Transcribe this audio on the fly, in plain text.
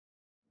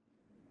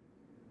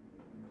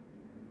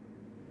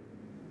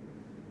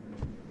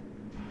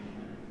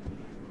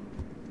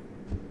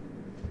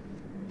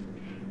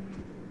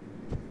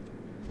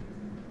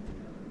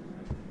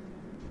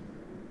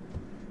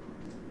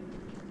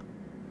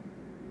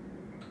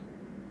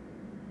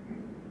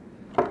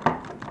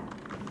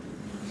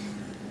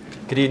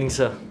Good evening,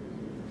 sir.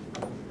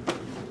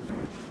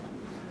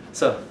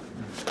 Sir,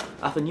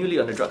 I have a new lead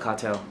on the drug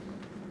cartel.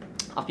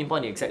 I've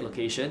pinpointed the exact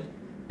location,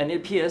 and it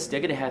appears they're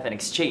going to have an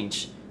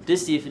exchange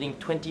this evening,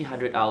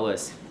 2000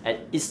 hours at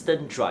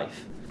Eastern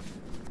Drive.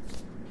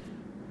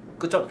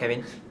 Good job,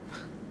 Kevin.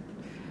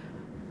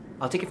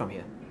 I'll take it from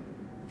here.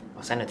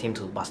 I'll send a team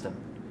to bust them.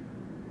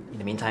 In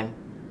the meantime,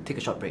 take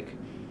a short break.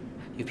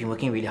 You've been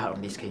working really hard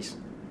on this case.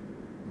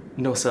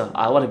 No, sir.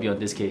 I want to be on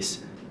this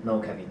case.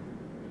 No, Kevin.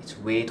 It's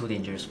way too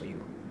dangerous for you.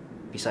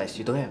 Besides,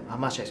 you don't have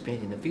much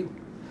experience in the field.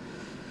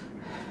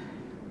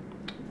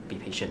 Be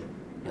patient.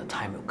 Your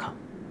time will come,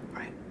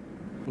 right?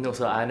 No,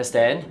 sir. I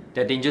understand.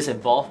 There are dangers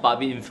involved, but I've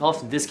been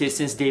involved in this case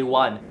since day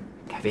one.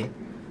 Kevin,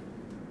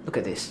 look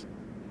at this.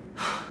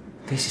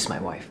 This is my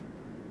wife.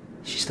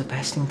 She's the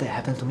best thing that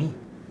happened to me.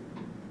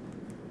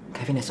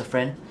 Kevin, as a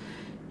friend,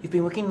 you've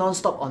been working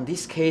non-stop on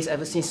this case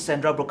ever since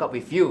Sandra broke up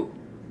with you.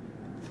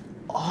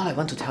 All I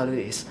want to tell you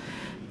is,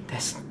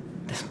 there's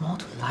more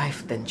to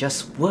life than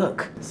just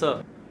work.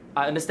 Sir,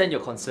 I understand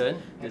your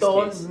concern.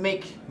 Don't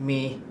make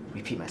me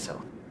repeat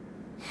myself.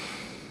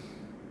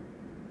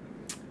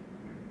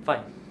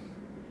 Fine.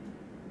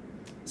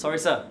 Sorry,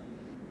 sir.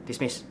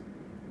 Dismiss.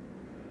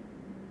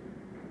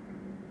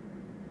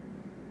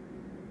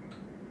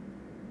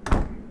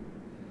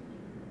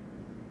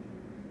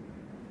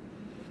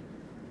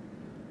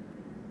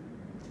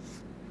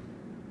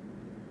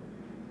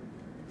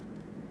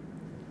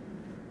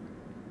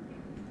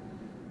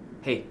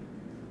 Hey,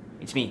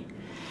 it's me.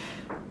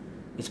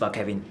 It's about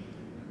Kevin.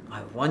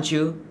 I want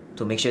you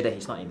to make sure that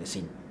he's not in the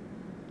scene.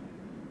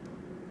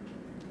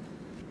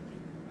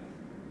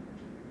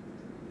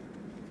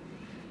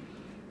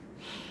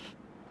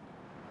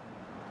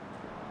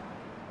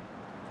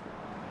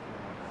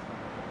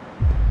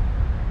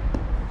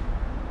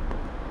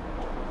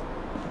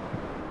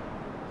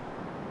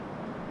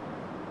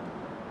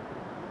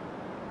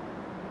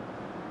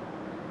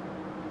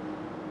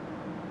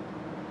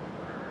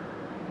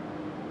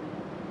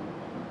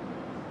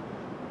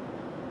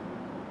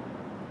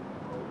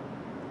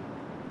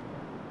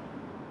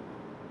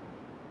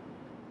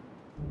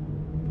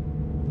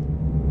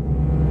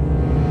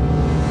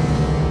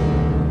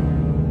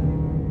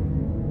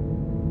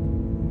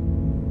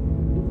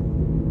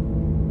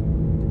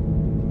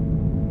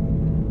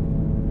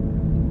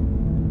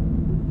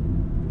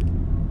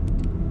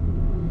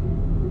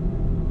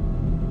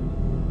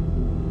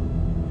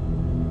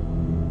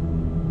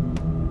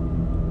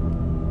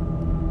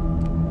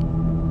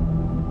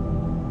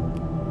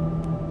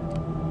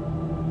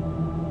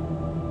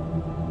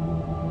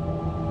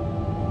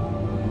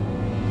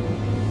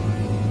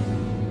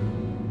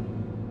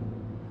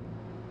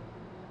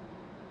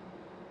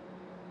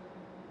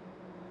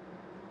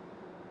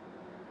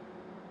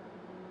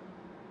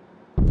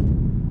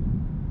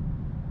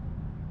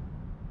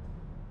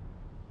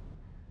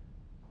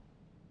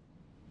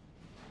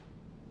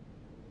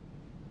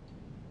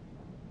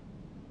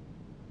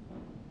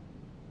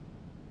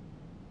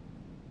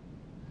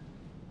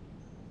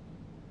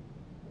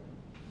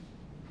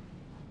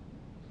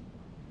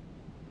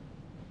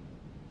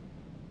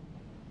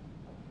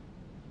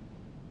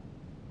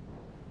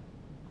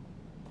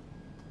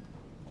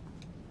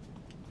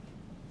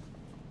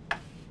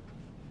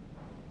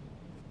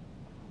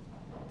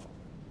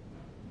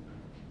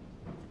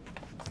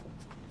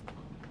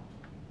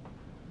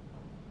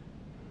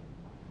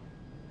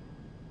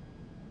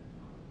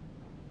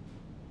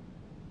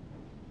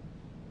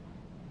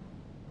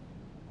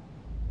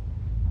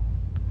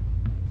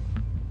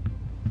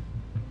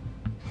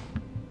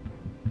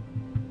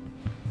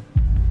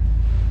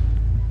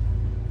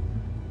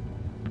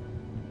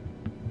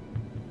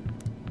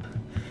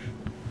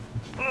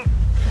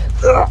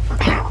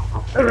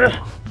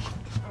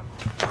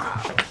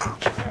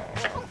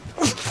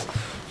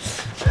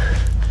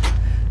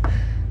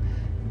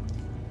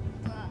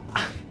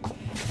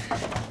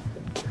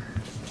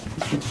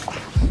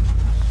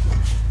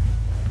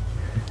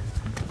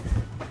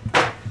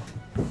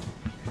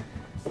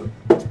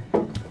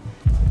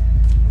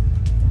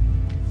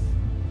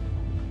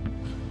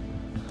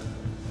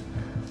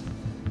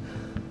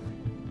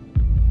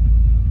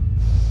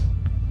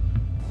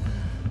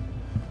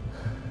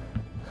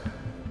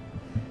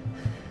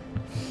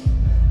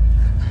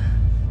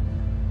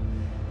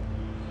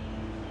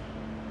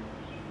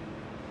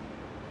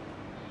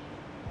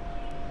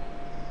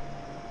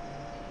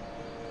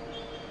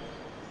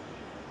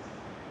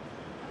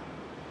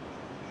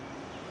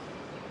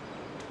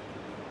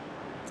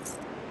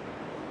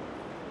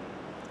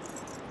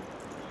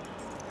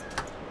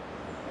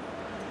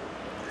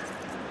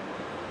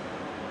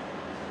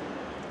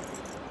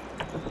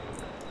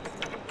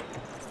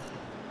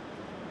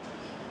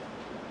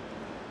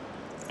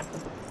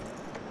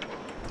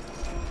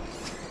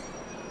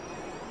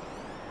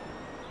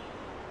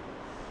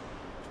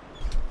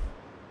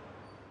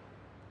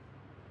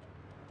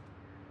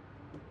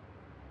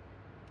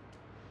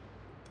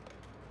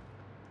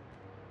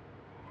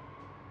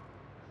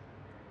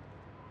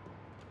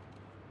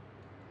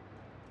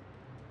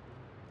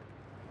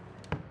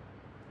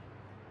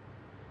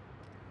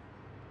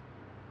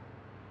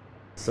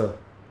 Sir.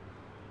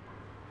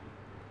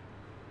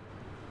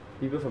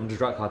 People from the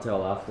drug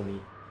cartel are after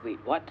me. Wait,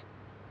 what?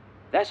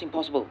 That's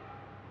impossible.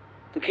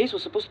 The case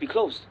was supposed to be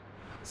closed.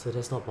 Sir,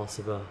 that's not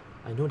possible.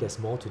 I know there's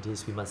more to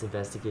this. We must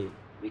investigate.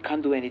 We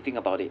can't do anything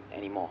about it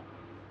anymore.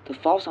 The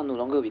files are no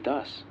longer with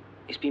us.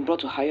 It's been brought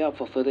to higher up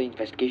for further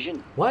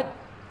investigation. What?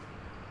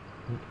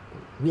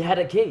 We had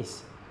a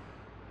case.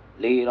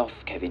 Lay it off,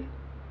 Kevin.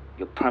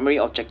 Your primary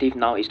objective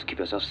now is to keep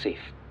yourself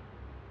safe.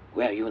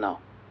 Where are you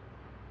now?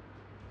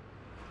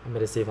 I'm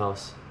at a safe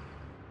house.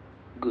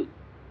 Good.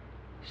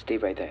 Stay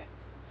right there.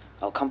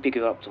 I'll come pick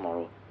you up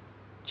tomorrow.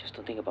 Just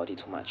don't think about it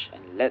too much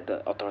and let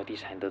the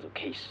authorities handle the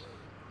case.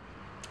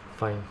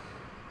 Fine.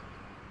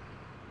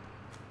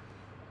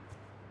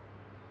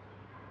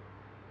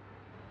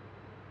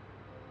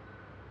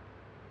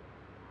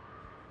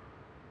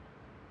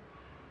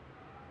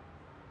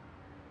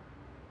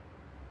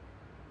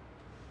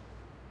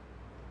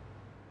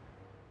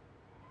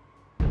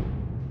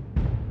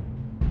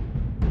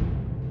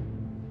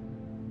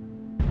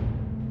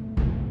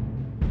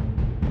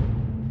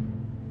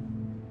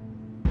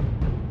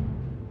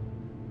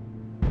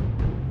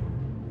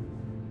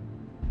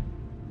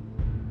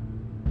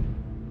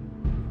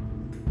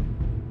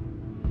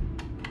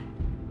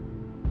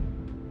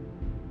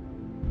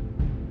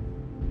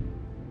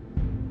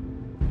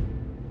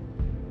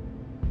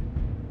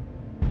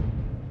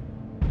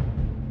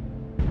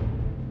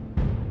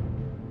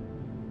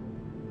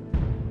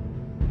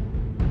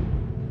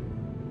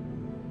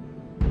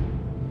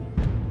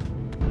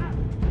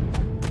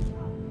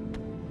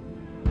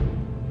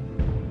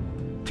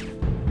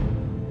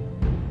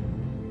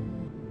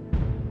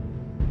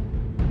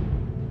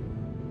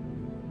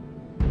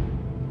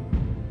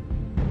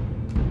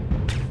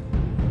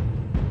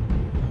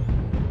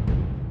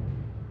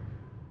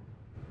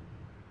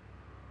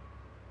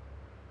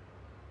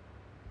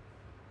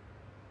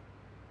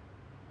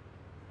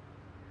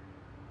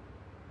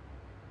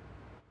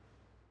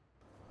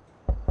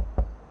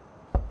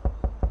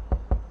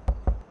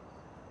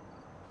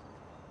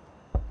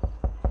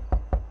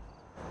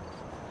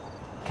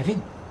 Kevin,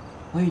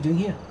 what are you doing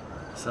here?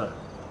 Sir,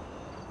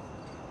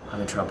 I'm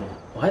in trouble.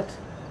 What?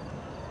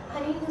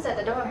 Honey, who's at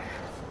the door?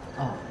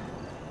 Oh,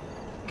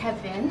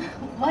 Kevin,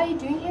 what are you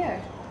doing here?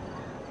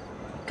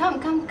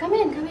 Come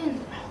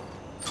in.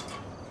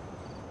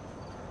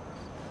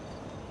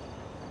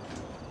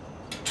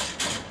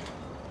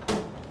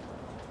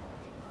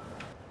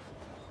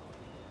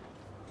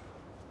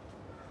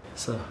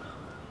 Sir,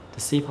 the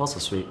safe house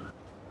was raped.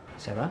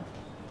 Sarah,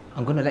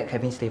 I'm gonna let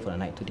Kevin stay for the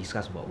night to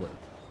discuss about work.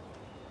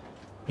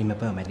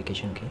 Remember your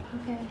medication, okay?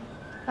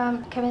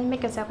 Okay. Kevin,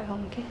 make yourself at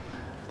home, okay?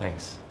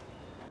 Thanks.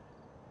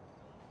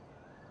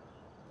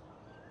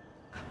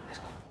 Let's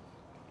go.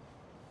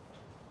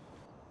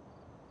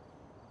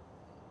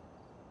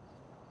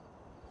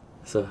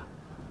 Sir,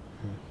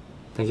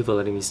 thank you for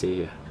letting me stay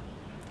here.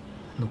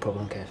 No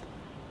problem, Kev.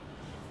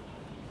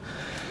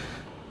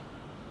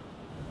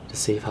 The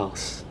safe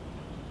house.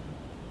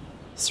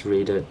 It's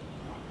raided.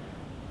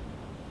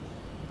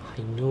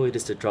 I know it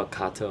is the drug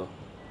cartel.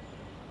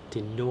 They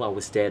know I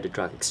was there at the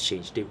drug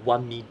exchange. They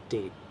want me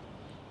dead.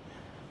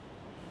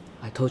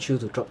 I told you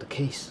to drop the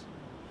case.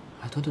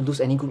 I don't want to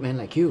lose any good man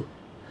like you.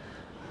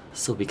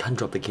 So we can't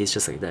drop the case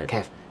just like that.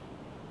 Kev,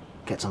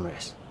 get some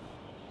rest.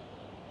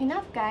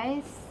 Enough,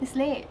 guys. It's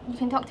late. You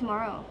can talk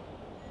tomorrow.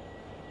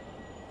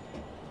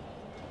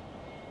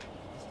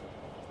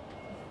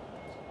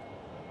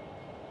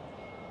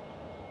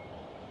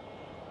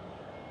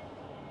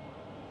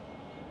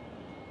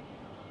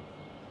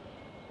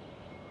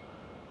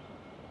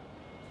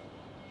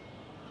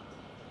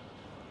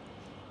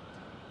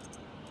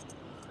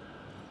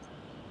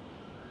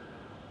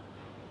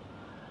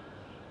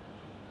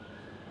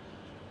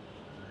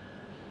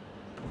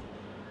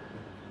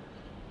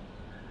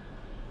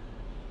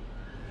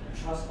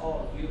 Trust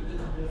all of you to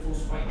come full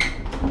strength.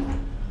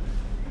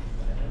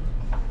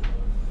 I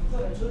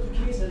thought I told the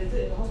case later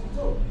in the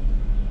hospital.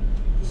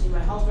 He's in my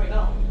house right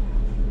now.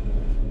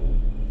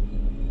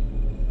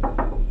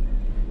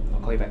 I'll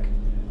call you back.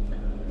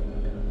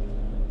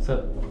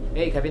 Sir,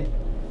 Hey, Kevin.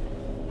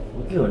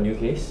 working on a new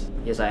case?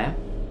 Yes, I am.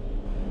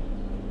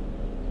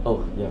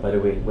 Oh, yeah, by the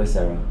way, where's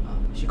Sarah?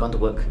 She gone to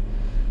work.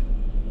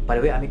 By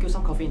the way, I make you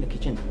some coffee in the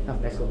kitchen. Now,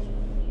 let's go.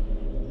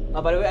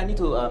 By the way, I need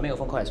to make a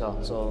phone call as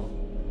well, so...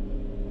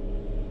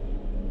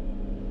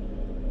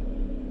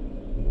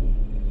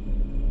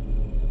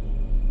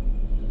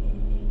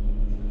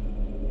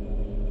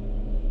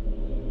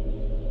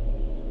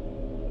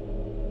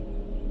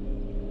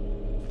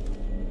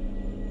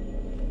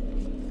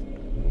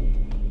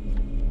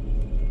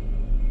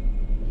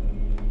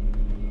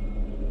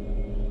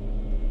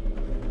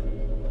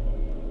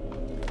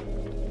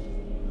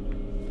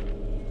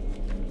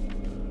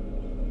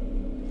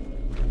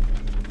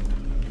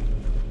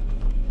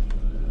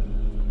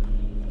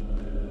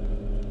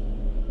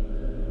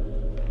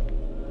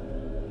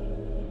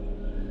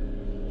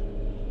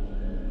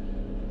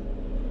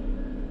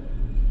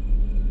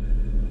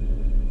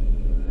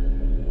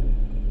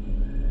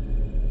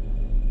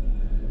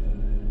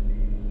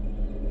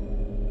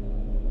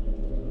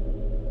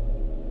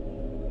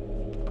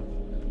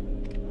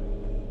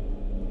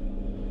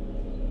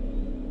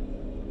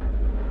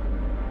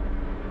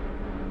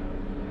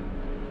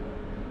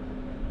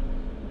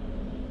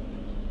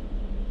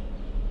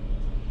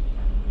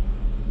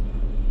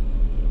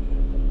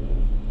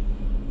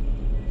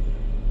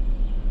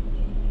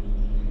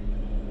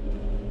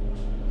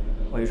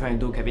 are you trying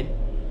to do, Kevin?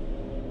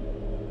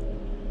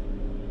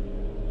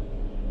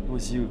 It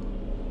was you.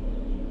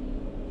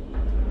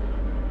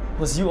 It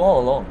was you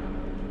all along.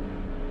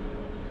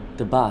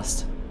 The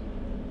bust,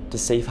 the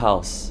safe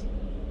house,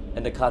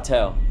 and the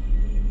cartel.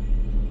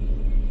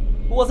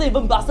 It wasn't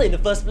even busted in the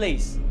first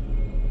place.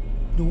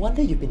 No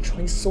wonder you've been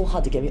trying so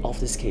hard to get me off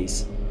this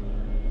case.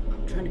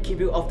 I'm trying to keep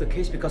you off the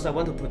case because I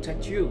want to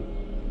protect you.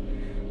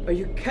 But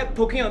you kept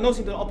poking your nose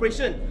into the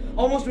operation,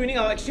 almost ruining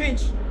our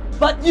exchange.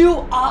 But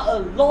you are a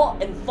law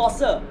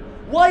enforcer.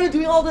 Why are you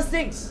doing all these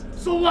things?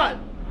 So what?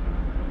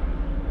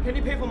 Can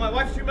you pay for my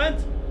wife's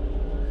treatment?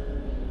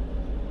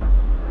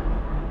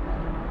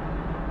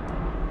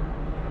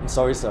 I'm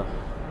sorry, sir.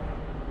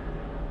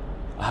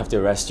 I have to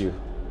arrest you.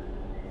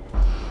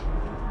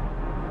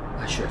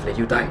 I should have let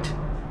you die.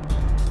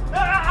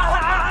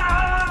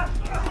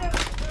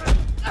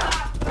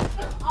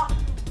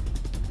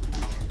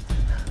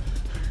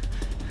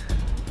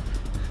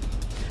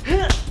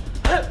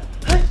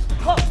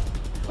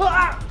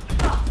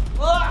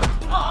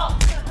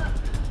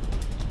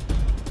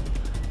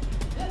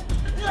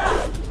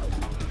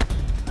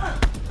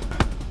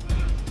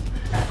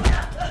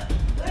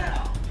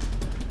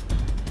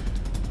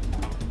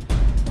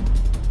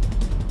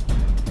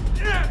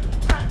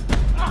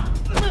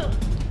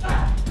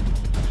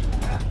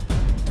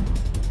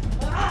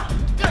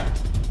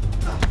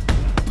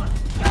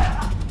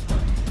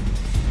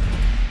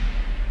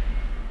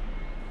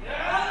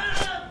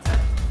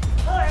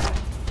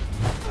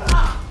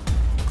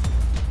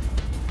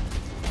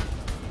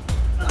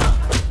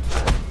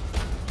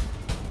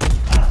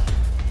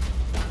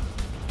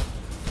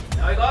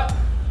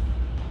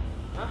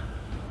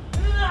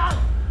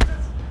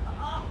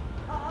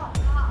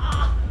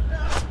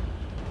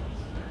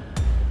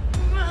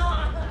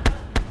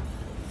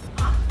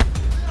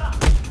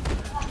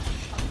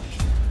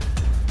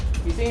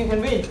 You think you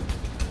can win?